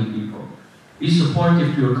helping people. Be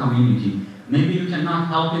supportive to your community. Maybe you cannot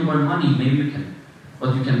help him with money, maybe you can,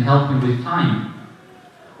 but you can help him with time.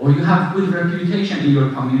 Or you have good reputation in your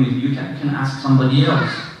community, you can ask somebody else.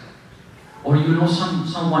 Or you know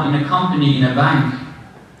someone in a company, in a bank,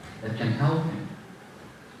 that can help him.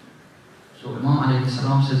 So Imam alayhi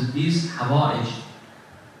salam says, these hawa'ij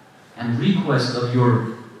and requests of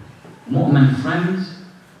your mu'min friends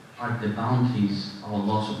are the bounties of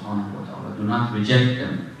Allah subhanahu wa ta'ala. Do not reject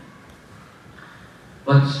them.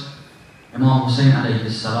 But Imam Hussein alayhi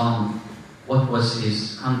salam, what was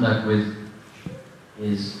his conduct with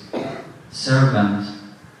his servant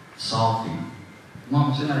Safi?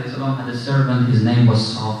 Imam Hussein alayhi salam had a servant, his name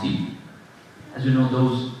was Safi. As you know,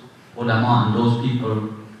 those ulama and those people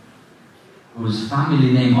whose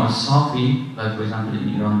family name are Safi, like for example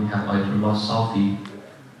in Iran we have Ayatollah Safi,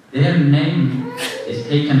 their name is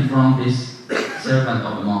taken from this servant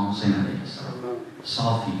of Imam Hussein alayhi salam,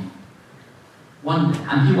 Safi.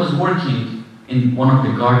 And he was working in one of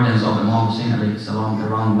the gardens of Imam Hussein alayhi salam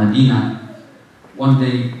around Medina. One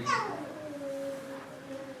day,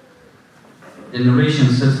 the narration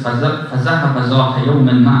says, فَذَهَبَ ذَاكَ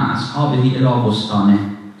يَوْمًا مَعَ أَصْحَابِهِ إِلَى بُسْطَانِهِ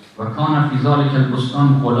وَكَانَ فِي ذَلِكَ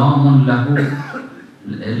الْبُسْطَانِ غُلَامٌ لَهُ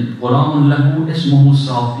اسْمُهُ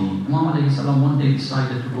صَافِي. Imam alayhi salam one day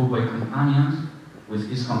decided to go with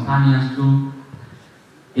his companions to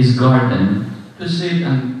his garden to sit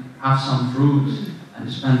and have some fruit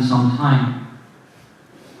and spend some time.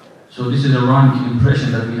 So this is a wrong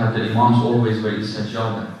impression that we have that Imams always were in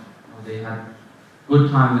sajada. They had good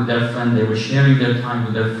time with their friend, they were sharing their time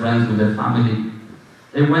with their friends, with their family.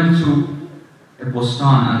 They went to a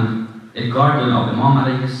bustan and a garden of Imam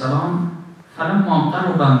alayhi salam. فَلَمَّا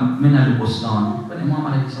قَرُبَ مِنَ الْبُسْطَانِ When Imam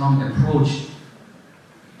alayhi salam approached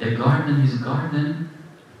the garden, his garden,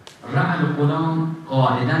 رَأَ الْغُلَامُ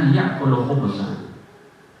قَائِدًا يَأْكُلُ خُبْزًا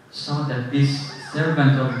Saw that this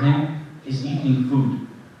servant of him is eating food.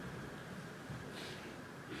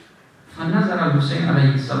 فنظر الحسين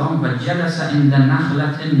عليه السلام وجلس عند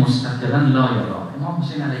نخلة مستقرا لا يرى. Imam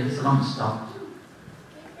Hussein عليه السلام stopped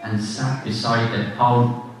and sat beside a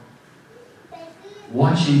palm,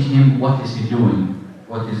 watching him. What is he doing?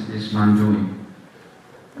 What is this man doing?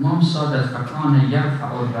 Imam saw that فكان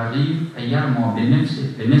يرفع الرغيف فيرمى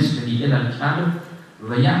بنصفه إلى الكلب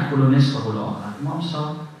ويأكل نصفه الآخر. Imam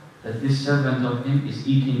saw that this servant of him is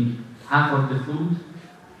eating half of the food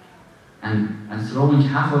and throwing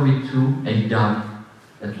half of it to a dog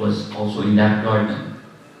that was also in that garden.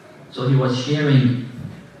 So he was sharing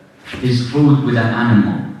his food with an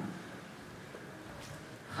animal.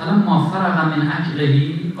 فَلَمَّا فَرَغَ مِنْ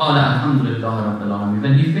أَكْلِهِ قَالَ الْحَمْدُ لِلَّهِ رَبِّ الْعَالَمِينَ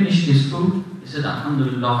When he finished his food, he said, الْحَمْدُ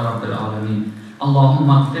لِلَّهِ رَبِّ الْعَالَمِينَ اللَّهُمَّ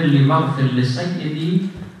اغْفِرْ لِي وَاغْفِرْ لِسَيِّدِي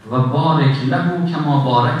وَبَارِكْ لَهُ كَمَا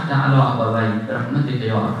بَارَكْتَ عَلَى أَبَوَيْهِ بِرَحْمَتِكَ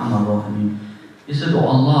يَا أَرْحَمَ الرَّاحِمِينَ He said, Oh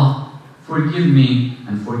Allah, forgive me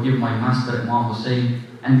and forgive my master Imam Hussein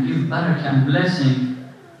and give barakah and blessing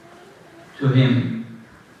to him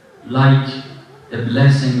like the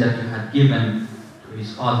blessing that you had given to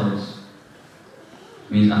his fathers.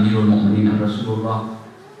 Means Amirul Mu'mineen and Rasulullah.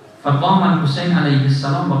 فَقَامَ الْحُسَيْنَ عَلَيْهِ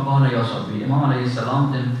السَّلَامُ وَقَالَ يَا صَفِي Imam alayhi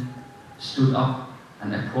salam then stood up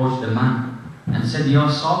and approached the man and said, Ya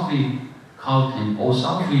Safi, called him, O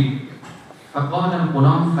Safi. فَقَالَ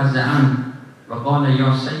الْغُلَامُ فَزَعًا وَقَالَ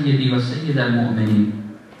يَا سَيِّدِي وَسَيِّدَ الْمُؤْمِنِينَ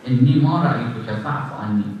إِنِّي مَا رَأَيْتُكَ فَاعْفُ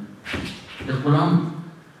عَنِّي The Ghulam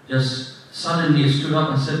just suddenly stood up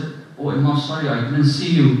and said, Oh Imam, sorry, I didn't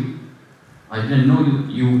see you. I didn't know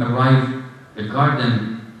you arrived the garden.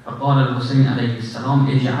 فقال الحسين عليه السلام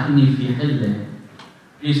اجعلني في حله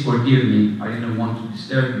Please forgive me, I didn't want to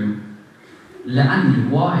disturb you. لأني,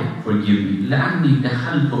 why forgive me? لأني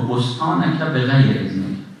دخلت بستانك بغير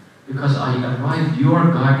إذنك Because I arrived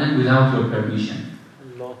your garden without your permission.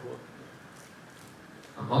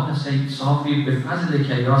 فقال سيد صافي بفضلك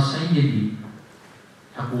يا سيدي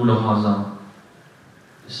تقول هذا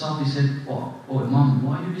The Safi said, oh Imam,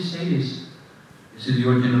 why did you say this? This is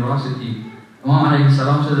your generosity. Imam alayhi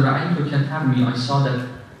salam said, رَأَيْتُكَ تَرْمِي I saw that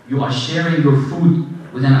you are sharing your food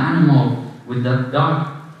with an animal, with that dog.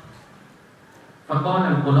 فقال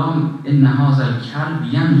الغلام إن هذا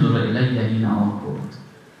الكلب ينظر إلي حين آكل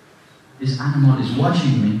This animal is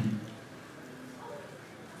watching me.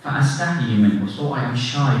 فأستحي منه So I am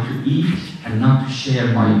shy to eat and not to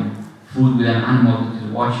share my food with an animal that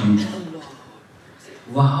is watching me.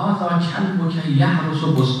 وهذا كلبك يحرس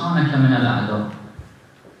بستانك من الأعداء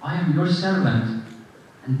I am your servant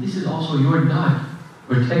and this is also your dog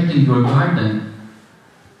protecting your garden.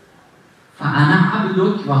 فأنا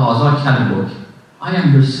عبدك وهذا كلبك I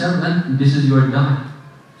am your servant and this is your dog.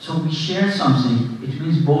 So we share something. It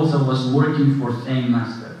means both of us working for same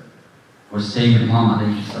master, for same Imam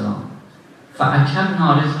alayhi salam.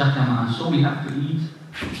 فأكلنا رزقك معا So we have to eat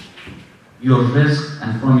your rizq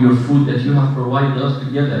and from your food that you have provided us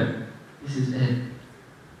together. This is it.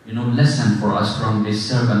 Lesson for us from this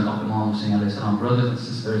servant of Imam Hussein alayhi salam. Brothers and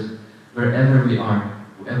sisters, wherever we are,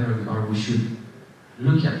 whoever we are, we should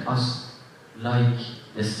look at us like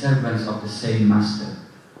the servants of the same master.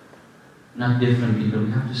 Not different people.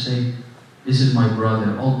 We have to say, this is my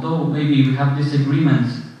brother. Although maybe we have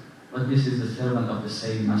disagreements, but this is the servant of the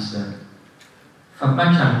same master.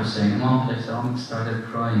 فَبَكَى Hussein, Imam alayhi salam started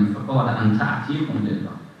crying. فَقَالَ أَنْتَ عَتِيقٌ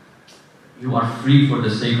لِلَّهِ. You are free for the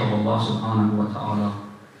sake of Allah subhanahu wa ta'ala.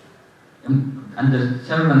 And the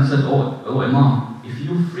servant said, oh Imam, if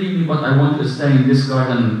you free me, but I want to stay in this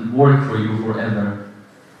garden and work for you forever.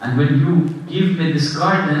 And when you give me this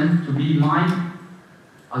garden to be mine,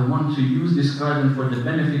 I want to use this garden for the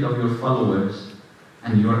benefit of your followers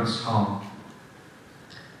and your ashab.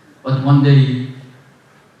 But one day,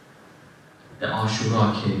 the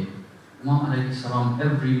Ashura came. Imam alayhi salam,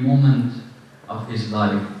 every moment of his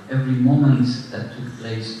life, every moment that took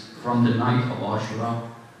place from the night of Ashura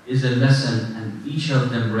is a lesson, and each of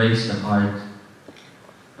them breaks the heart.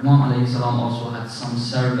 Imam alayhi salam also had some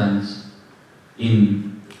servants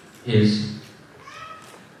in his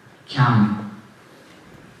camp.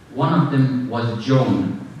 One of them was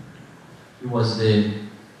John. He was the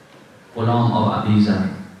Ghulam of Abizar.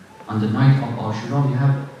 On the night of Ashura, we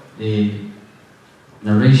have the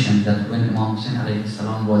narration that when Imam Hussein alayhi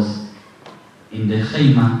salam was in the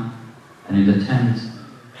khayma and in the tent,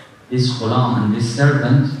 this Ghulam and this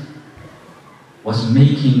servant was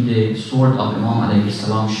making the sword of Imam alayhi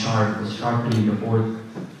salam sharp, was sharpening the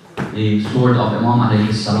sword of Imam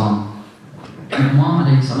alayhi salam. And Imam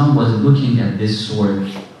alayhi salam was looking at this sword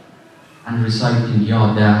and reciting,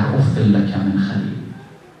 Ya Dahr uffil laka min khalil.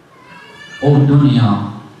 O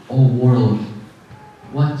dunya, O world,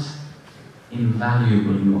 what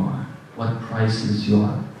invaluable you are, what priceless you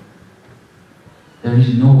are. There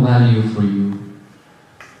is no value for you.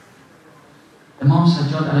 Imam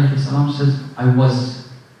Sajjad alayhi salam says, I was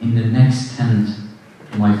in the next tent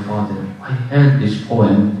to my father. I heard this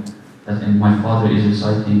poem that my father is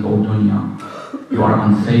reciting, O dunya, you are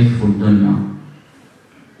unfaithful dunya.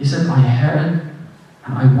 He said, I heard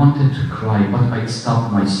and I wanted to cry, but I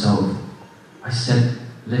stopped myself. I said,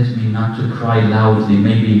 let me not to cry loudly,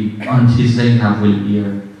 maybe Auntie Zainab will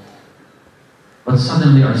hear. But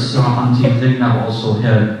suddenly I saw Auntie Zainab also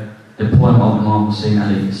heard the poem of Imam Hussein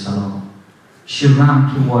alayhi salam. She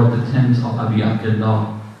ran toward the tent of Abi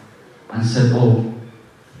Abdullah and said, oh,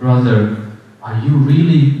 brother, are you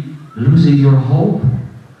really losing your hope?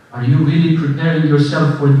 Are you really preparing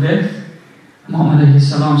yourself for death? Imam alayhi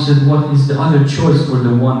salam said, what is the other choice for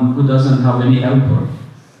the one who doesn't have any helper?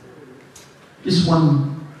 This one,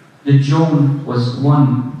 the John, was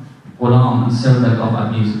one Ghulam and servant of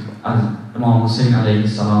Imam Hussein alayhi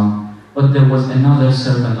salam. But there was another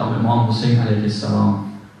servant of Imam Hussein alayhi salam.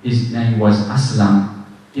 His name was Aslam.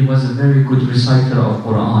 He was a very good reciter of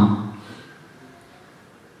Quran.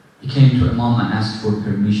 He came to Imam and asked for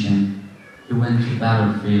permission. He went to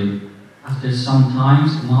battlefield. After some time,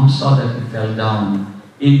 Imam saw that he fell down,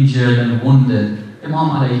 injured and wounded. Imam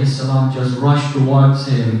alayhi salam just rushed towards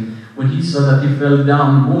him. When he saw that he fell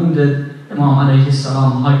down, wounded, Imam alayhi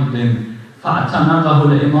salam hugged him. فَاعْتَنَقَهُ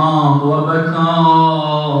الْإِمَامُ وَبَكَى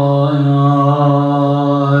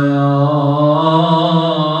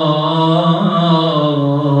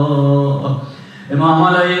Imam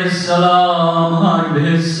alayhi salam hugged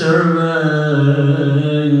his servant.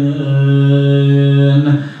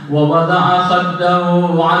 وَوَضَعَ خَدَّهُ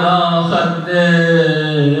عَلَى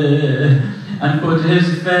خَدِّهِ and put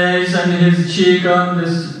his face and his cheek on the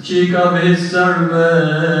cheek of his servant.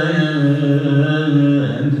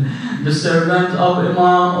 The servant of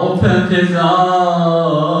Imam opened his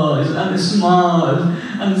eyes and smiled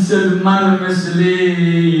and said, Man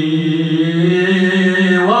misli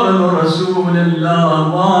وابن رسول الله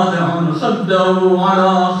واضع خده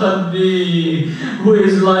على خدي. Who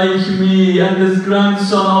is like me, and this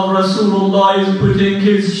grandson of Rasulullah is putting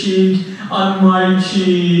his cheek on my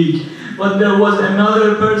cheek. But there was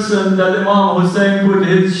another person that Imam Hussein put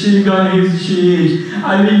his cheek on his cheek.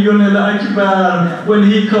 Aliyun al-Akbar, when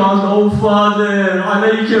he called, Oh Father,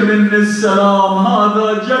 alayka minni salam,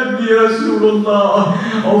 hada jaddi Rasulullah.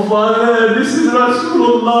 Oh Father, this is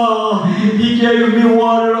Rasulullah. He gave me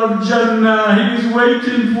water of Jannah. He is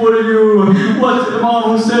waiting for you. What Imam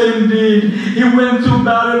Hussein did, he went to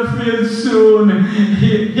battlefield soon.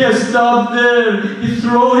 He stopped there. He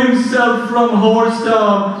threw himself from horse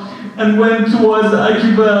top. and went towards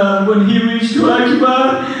Akbar. When he reached to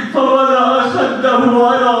Akbar,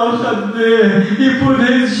 he put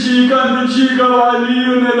his cheek on the cheek of Ali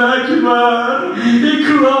al-Akbar. He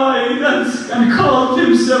cried and called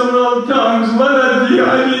him several times, Waladi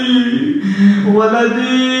Ali,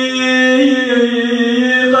 Waladi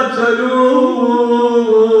qataluk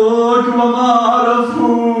wa ma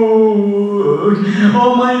arafuk.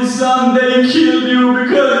 Oh my son, they killed you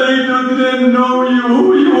because they didn't know you who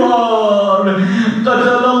you are.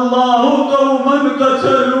 قتل الله قوما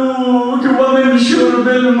قتلوك ومن شرب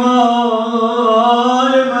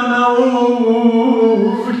الماء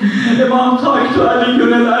منعوك. Imam talked to Ali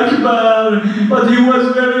al-Akbar, but he was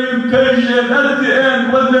very impatient. At the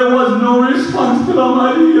end, when there was no response from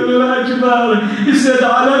Ali al-Akbar, he said,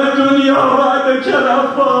 Ala dunya ba'da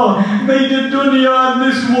karafa. May the dunya and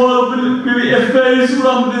this world be effaced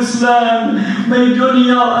from this land. May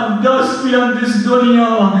dunya and dust be on this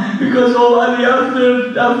dunya. Because, oh Ali,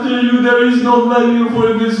 after you there is no value for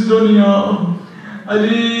this dunya.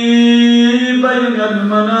 Ali bayn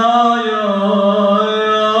al-manaya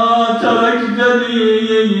taraktani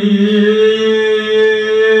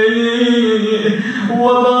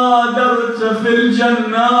wa badarta fil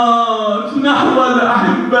jannat nahwa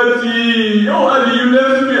al-ahibbati. Oh Ali, you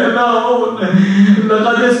left me alone.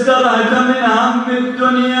 لقد استرحت من هم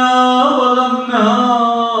الدنيا وغمها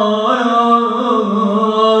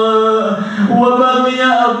وبقي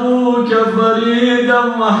أبوك فريدا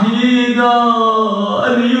وحيدا.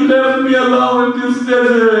 And you left me alone in this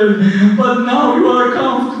desert, but now you are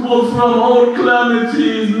comfortable from all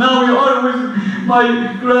calamities. Now you are with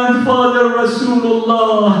my grandfather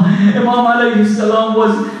Rasulullah. Imam alayhi salam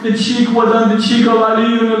was on the cheek of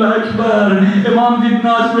Ali al-Akbar. Imam did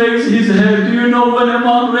not raise his head. Do you know when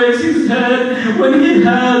Imam raised his head? When he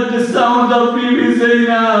heard the sound of Bibi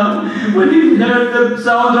Zainab. When he heard the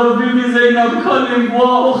sound of Bibi Zainab calling,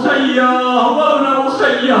 Wa ukhayya, wa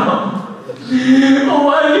ukhayya.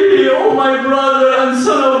 Oh Ali, oh my brother and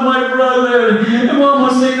son of my brother. Imam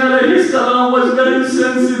Hussein alayhi salam was very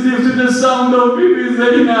sensitive to the sound of Bibi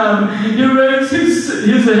Zainab. He raised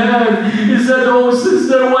his head. He said, oh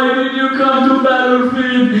sister, why did you come to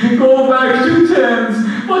battlefield? Go back to tents.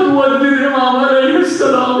 But what did Imam alayhi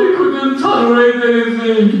salam? He couldn't tolerate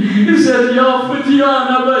anything. He said, Ya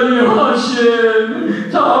Fityana Bani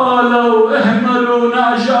Hashim, ta'alaw ihmalu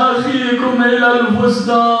na'sha akhikum ila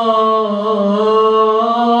al-fustan.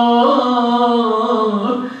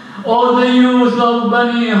 All the youth of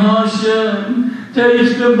Bani Hashim,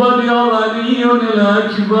 take the body of Ali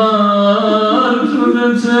al-Akbar to the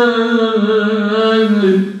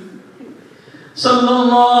tent.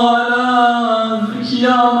 Sallallahu alayhi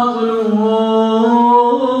ya mazlum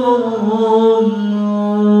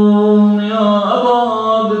ya Aba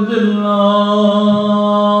Abdullah,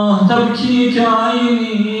 tabkika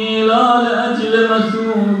ayni la لأجل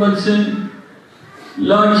مثوبة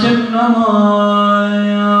لكنما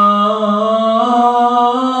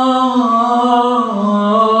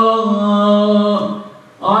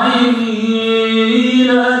عيني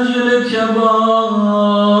لأجلك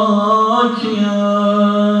باكيا.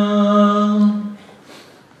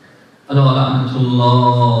 ألا لعنة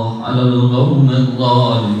الله على القوم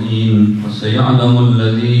الظالمين، وسيعلم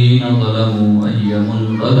الذين ظلموا أي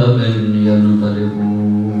منقلب ينقلبون.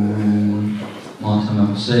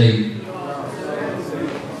 Mohammed Sheykh